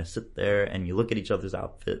just kind of sit there and you look at each other's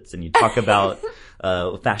outfits and you talk about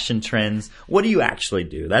fashion trends. What do you actually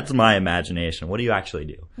do? That's my imagination. What do you actually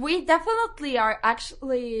do? We definitely are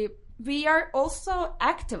we are also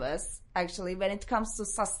activists, actually, when it comes to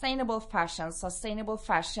sustainable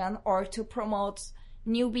fashion, or to promote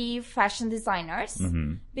newbie fashion designers,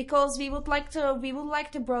 because we really like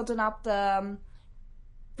to broaden up the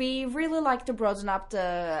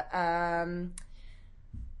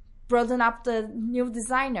new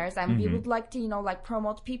designers, and we would like to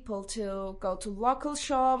promote people to go to local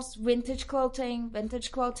shops, vintage clothing,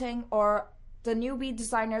 or the newbie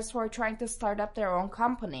designers who are trying to start up their own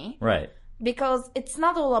company. Right. Because it's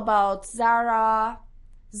not all about Zara,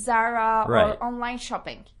 Right. or online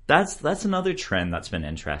shopping. That's another trend that's been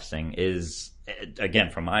interesting is,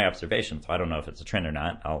 again, from my observation, so I don't know if it's a trend or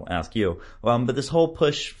not, I'll ask you, but this whole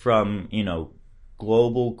push from,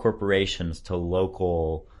 global corporations to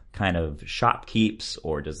local kind of shopkeeps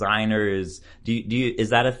or designers, is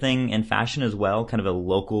that a thing in fashion as well, kind of a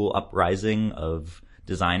local uprising of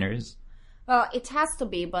designers? Well, it has to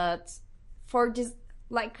be, but for this,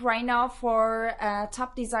 right now, for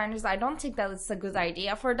top designers, I don't think that it's a good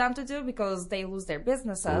idea for them to do because they lose their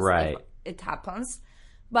businesses. Right. It happens.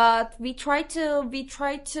 But we try to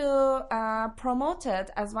promote it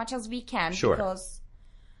as much as we can. Sure. Because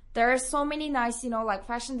there are so many nice,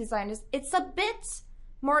 fashion designers. It's a bit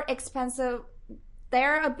more expensive.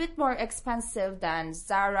 They're a bit more expensive than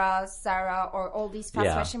Zara, or all these fast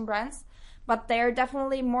fashion brands. But they're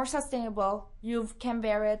definitely more sustainable. You can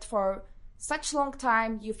wear it for such long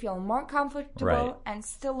time. You feel more comfortable and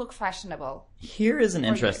still look fashionable. Here is an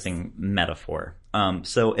interesting metaphor.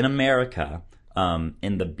 So in America,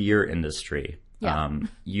 in the beer industry,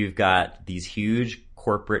 you've got these huge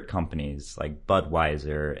corporate companies like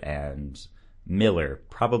Budweiser and Miller,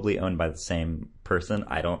 probably owned by the same person.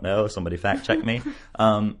 I don't know. Somebody fact check me.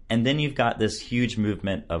 And then you've got this huge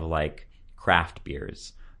movement of craft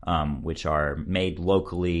beers. Which are made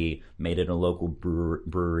locally, made in a local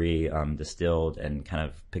brewery, distilled, and kind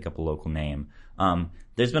of pick up a local name.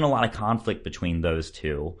 There's been a lot of conflict between those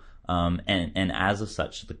two, and as of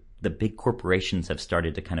such, the big corporations have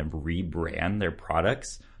started to kind of rebrand their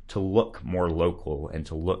products to look more local and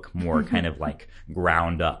to look more kind of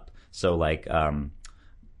ground up. So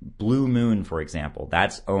Blue Moon, for example,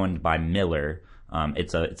 that's owned by Miller.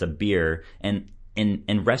 It's a beer, and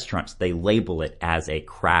in restaurants, they label it as a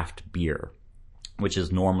craft beer. which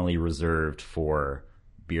is normally reserved for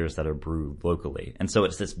beers that are brewed locally. And so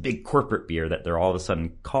it's this big corporate beer that they're all of a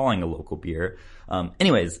sudden calling a local beer.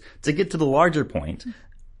 Anyways, to get to the larger point,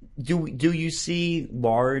 do you see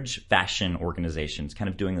large fashion organizations kind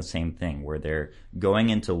of doing the same thing where they're going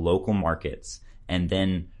into local markets and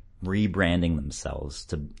then rebranding themselves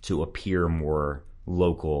to appear more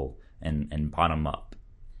local and bottom up?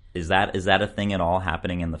 Is that a thing at all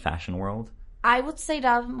happening in the fashion world? I would say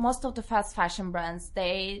that most of the fast fashion brands,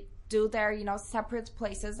 they do their, separate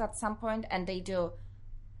places at some point, and they do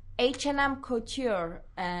H&M couture,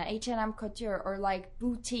 or like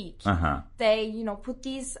boutique. They, put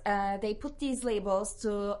these labels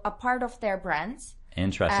to a part of their brands.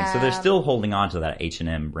 Interesting. So they're still holding on to that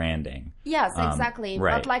H&M branding. Yes, exactly.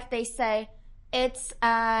 Right. But like they say, it's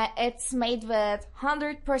made with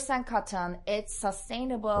 100% cotton. It's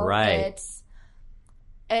sustainable. Right.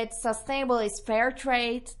 It's sustainable. It's fair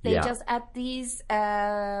trade. They just add these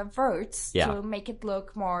words to make it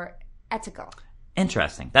look more ethical.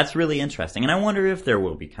 Interesting. That's really interesting. And I wonder if there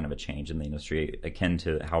will be kind of a change in the industry akin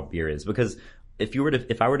to how beer is. Because if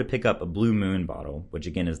I were to pick up a Blue Moon bottle, which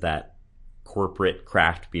again is that corporate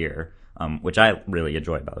craft beer, which I really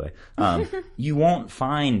enjoy, by the way, you won't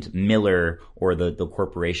find Miller or the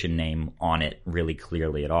corporation name on it really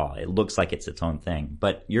clearly at all. It looks like it's its own thing.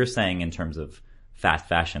 But you're saying in terms of fast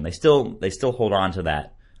fashion, they still hold on to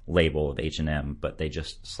that label of H&M, but they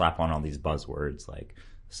just slap on all these buzzwords like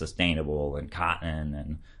sustainable and cotton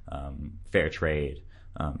and fair trade.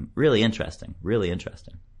 Really interesting.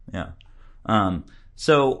 Yeah.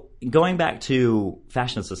 So going back to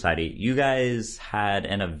Fashion Society, you guys had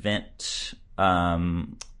an event,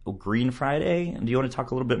 Green Friday. Do you want to talk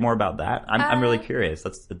a little bit more about that? I'm really curious.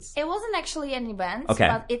 It wasn't actually an event, okay,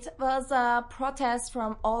 but it was a protest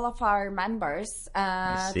from all of our members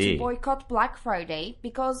to boycott Black Friday,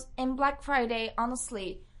 because in Black Friday,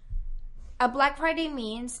 honestly, a Black Friday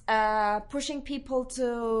means pushing people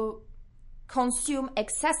to consume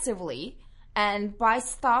excessively and buy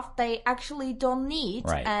stuff they actually don't need,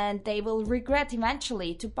 right, and they will regret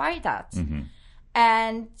eventually to buy that.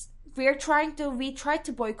 And we tried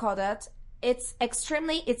to boycott it. It's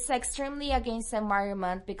extremely against the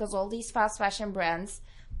environment, because all these fast fashion brands,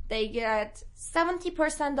 they get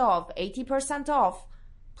 70% off, 80% off.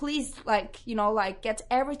 Please, get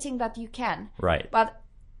everything that you can. Right. But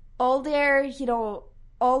all the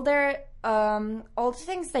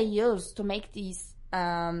things they use to make these,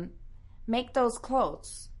 make those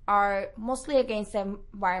clothes are mostly against the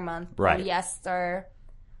environment. Right. Polyester,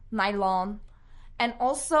 nylon. And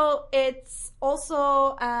also, it's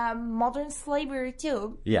also modern slavery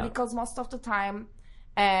too. Yeah. Because most of the time,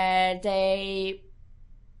 they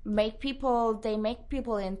make people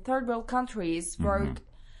in third world countries work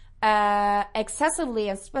excessively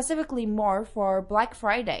and specifically more for Black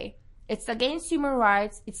Friday. It's against human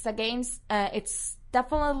rights. It's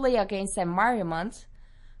definitely against the environment.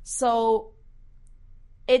 So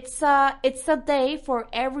it's a day for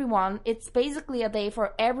everyone. It's basically a day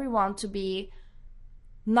for everyone to be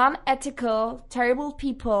non-ethical, terrible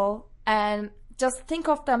people, and just think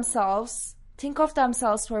of themselves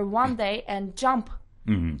for one day and jump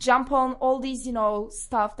on all these,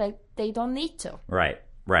 stuff that they don't need to. Right.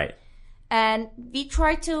 And we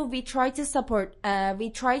try to support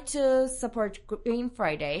Green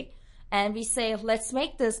Friday, and we say, let's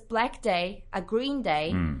make this Black Day a Green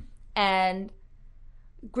Day, and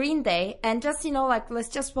Green Day, and just let's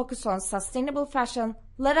just focus on sustainable fashion.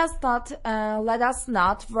 Let us not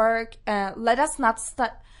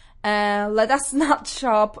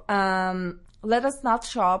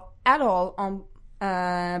shop at all on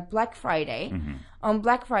Black Friday. On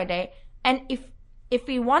Black Friday, and if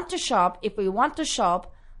we want to shop,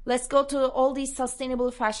 let's go to all these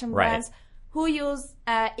sustainable fashion brands who use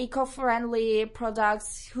eco-friendly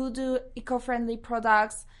products, who do eco-friendly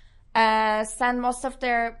products. Send most of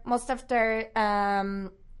their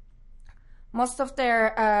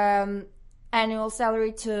annual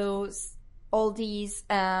salary to all these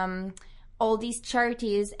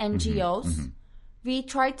charities, NGOs. We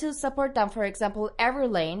try to support them. For example,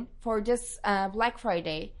 Everlane for this Black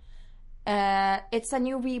Friday. It's a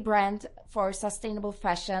new rebrand for sustainable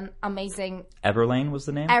fashion. Amazing. Everlane was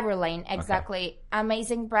the name? Everlane, exactly. Okay.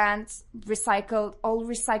 Amazing brands, all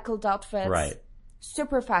recycled outfits. Right.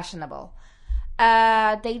 Super fashionable.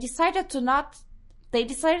 They decided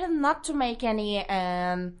not to make any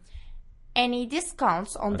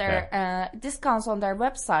discounts on their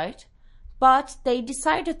website, but they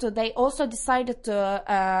also decided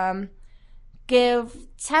to give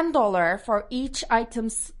 $10 for each item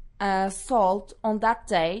sold on that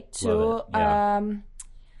day to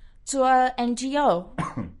to a NGO,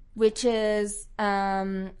 which is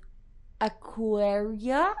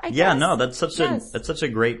Aquaria, I Yeah, guess. no, that's such Yes. a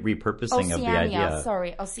great repurposing of the idea.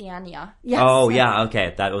 Sorry, Oceania. Yes. Oh yeah,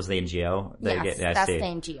 okay, that was the NGO. Yes, I that's see. the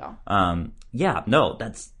NGO. Yeah, no,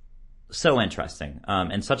 that's so interesting,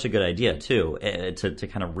 and such a good idea too, to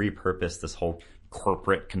kind of repurpose this whole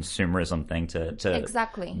corporate consumerism thing to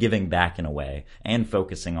Exactly. giving back in a way and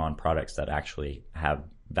focusing on products that actually have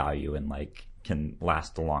value and like can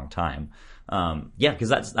last a long time. Yeah, because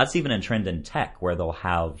that's even a trend in tech where they'll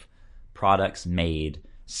have products made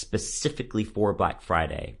specifically for Black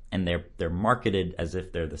Friday, and they're marketed as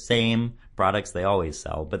if they're the same products they always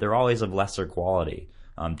sell, but they're always of lesser quality,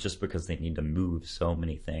 just because they need to move so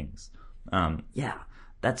many things. Yeah,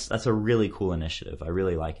 that's a really cool initiative. I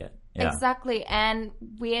really like it. Yeah. Exactly. And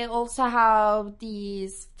we also have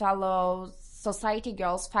these fellow society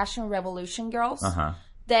girls, fashion revolution girls. Uh-huh.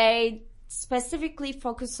 They specifically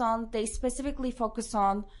focus on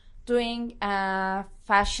doing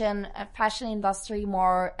fashion industry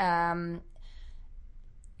more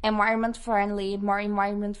environment friendly, more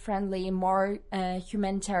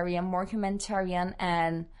humanitarian,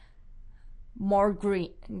 and more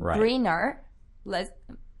greener.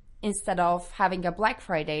 Instead of having a Black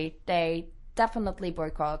Friday, they definitely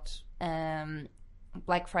boycott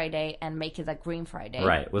Black Friday and make it a Green Friday.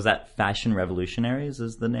 Right. Was that Fashion Revolutionaries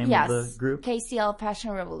is the name Yes, of the group? KCL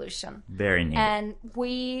Fashion Revolution. Very neat. And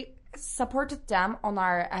we supported them on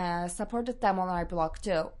our blog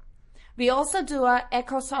too. We also do a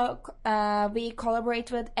EcoSoc. We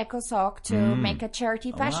collaborate with EcoSoc to make a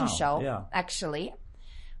charity fashion wow. show. Yeah. Actually,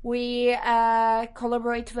 we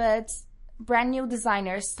collaborate with brand new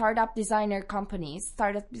designers, startup designer companies,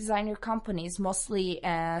 mostly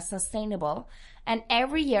sustainable. And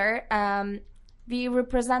every year, we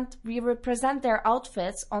represent their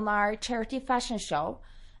outfits on our charity fashion show.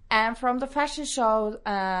 And from the fashion show,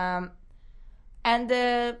 and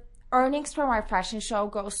the earnings from our fashion show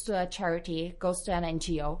goes to a charity, goes to an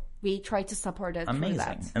NGO. We try to support it through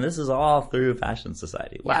that. Amazing. And this is all through Fashion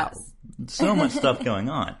Society. Wow. Yes. So much stuff going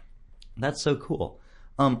on. That's so cool.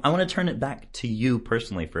 I want to turn it back to you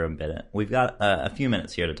personally for a minute. We've got a few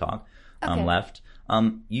minutes here to talk left.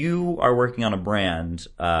 You are working on a brand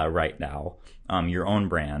right now, your own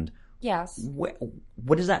brand. Yes.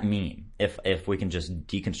 What does that mean? If we can just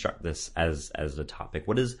deconstruct this as a topic,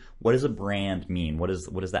 what does a brand mean? What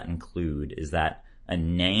does that include? Is that a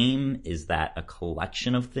name? Is that a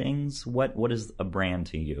collection of things? What is a brand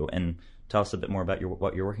to you? And tell us a bit more about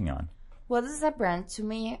what you're working on. What is a brand? To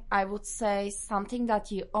me, I would say something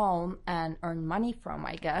that you own and earn money from,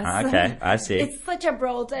 I guess. Okay, I see. It's such a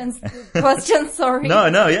broad question, sorry. No,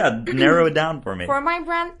 yeah, narrow it down for me. For my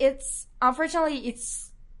brand, unfortunately, it's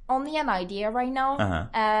only an idea right now.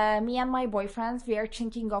 Uh-huh. Me and my boyfriend, we are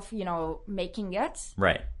thinking of, making it.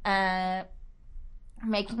 Right.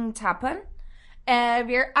 Making it happen.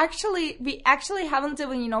 We actually haven't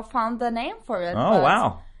even, found the name for it. Oh,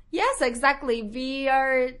 wow. Yes, exactly. We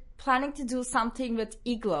are planning to do something with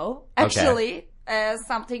Iglo. Actually,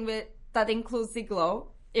 something that includes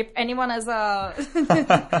Iglo. If anyone has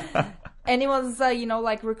anyone's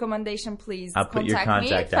recommendation, please I'll put your contact me.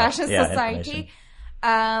 contact Fashion out. Society.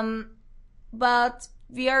 But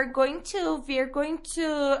we are going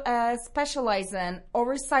to specialize in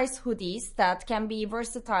oversized hoodies that can be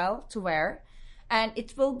versatile to wear, and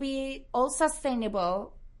it will be all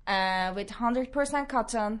sustainable with 100%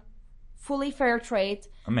 cotton, fully fair trade.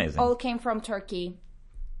 Amazing. All came from Turkey.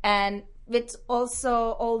 And with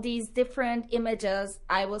also all these different images,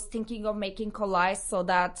 I was thinking of making collages so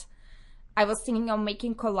that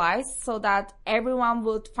everyone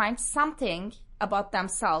would find something about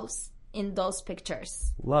themselves in those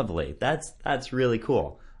pictures. Lovely. That's really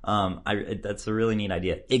cool. That's a really neat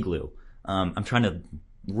idea. Igloo. I'm trying to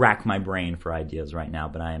rack my brain for ideas right now,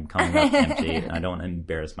 but I am coming up empty, and I don't want to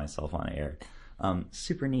embarrass myself on air.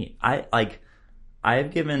 Super neat.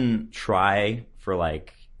 I've given try for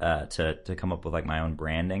to come up with my own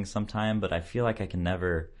branding sometime, but I feel like I can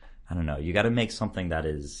never. I don't know. You got to make something that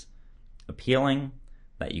is appealing,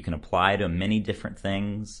 that you can apply to many different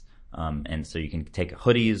things. And so you can take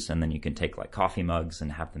hoodies, and then you can take coffee mugs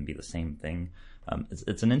and have them be the same thing.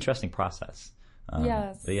 It's an interesting process.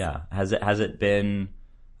 Yes. But yeah, has it been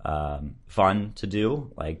fun to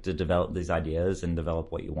do, to develop these ideas and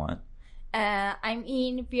develop what you want? We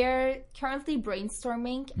are currently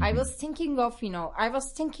brainstorming. Mm-hmm. I was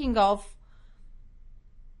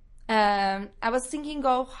thinking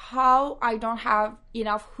of how I don't have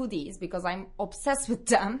enough hoodies because I'm obsessed with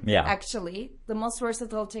them. Yeah. Actually, the most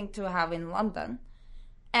versatile thing to have in London.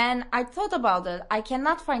 And I thought about it. I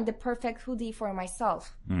cannot find the perfect hoodie for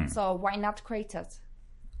myself. So why not create it?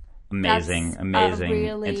 Amazing, That's amazing a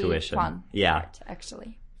really intuition. fun Yeah. part,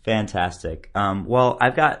 actually. Fantastic. Well,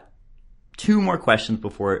 I've got two more questions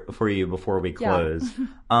before we close.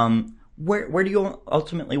 Where do you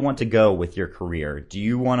ultimately want to go with your career? Do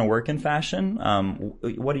you want to work in fashion?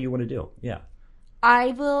 What do you want to do? Yeah.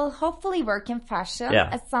 I will hopefully work in fashion Yeah.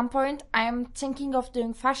 at some point. I'm thinking of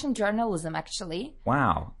doing fashion journalism, actually.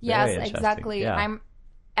 Wow. Very Yes, interesting. exactly. Yeah. I'm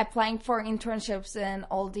applying for internships in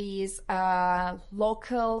all these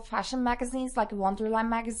local fashion magazines, like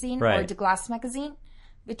Wonderland magazine or Right. The Glass magazine,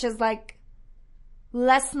 which is like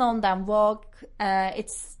less known than Vogue.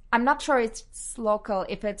 I'm not sure if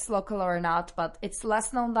it's local or not, but it's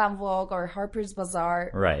less known than Vogue or Harper's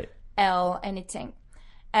Bazaar, Right. Elle, anything.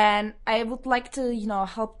 And I would like to,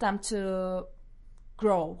 help them to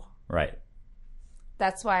grow. Right.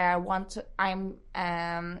 That's why I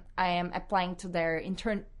am applying to their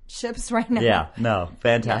internships right now. Yeah. No.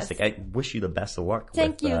 Fantastic. Yes. I wish you the best of luck.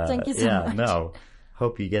 Thank you so yeah, much. No.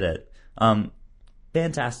 Hope you get it.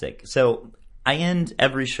 Fantastic. So I end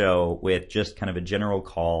every show with just kind of a general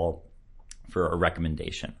call for a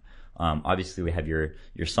recommendation. Obviously, we have your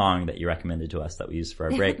song that you recommended to us that we used for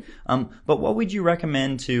our break. But what would you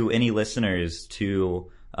recommend to any listeners to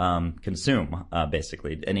consume,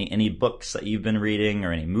 basically? Any books that you've been reading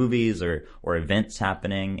or any movies or events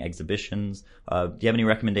happening, exhibitions? Do you have any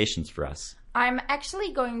recommendations for us? I'm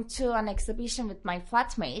actually going to an exhibition with my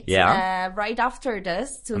flatmates right after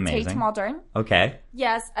this to Amazing. Tate Modern. Okay.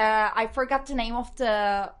 Yes, I forgot the name of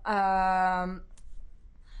the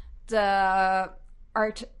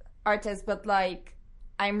artist, but like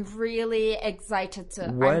I'm really excited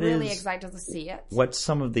to see it. What's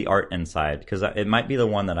some of the art inside? Because it might be the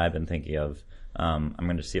one that I've been thinking of. I'm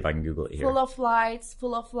going to see if I can Google it here. Full of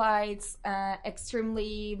lights,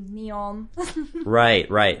 extremely neon.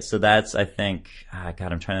 Right. So that's, I think, God,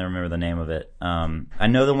 I'm trying to remember the name of it. I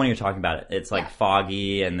know the one you're talking about. It's like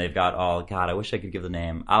foggy, and they've got all. God, I wish I could give the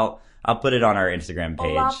name. I'll put it on our Instagram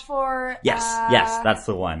page. Olafur. Yes, that's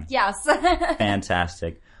the one. Yes.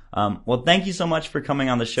 Fantastic. Well, thank you so much for coming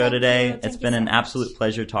on the show Thank today. you. It's Thank been you so an much. absolute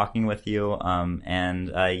pleasure talking with you.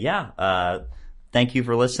 Thank you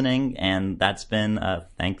for listening. And that's been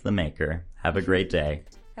Thank the Maker. Have a great day.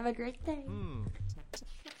 Have a great day.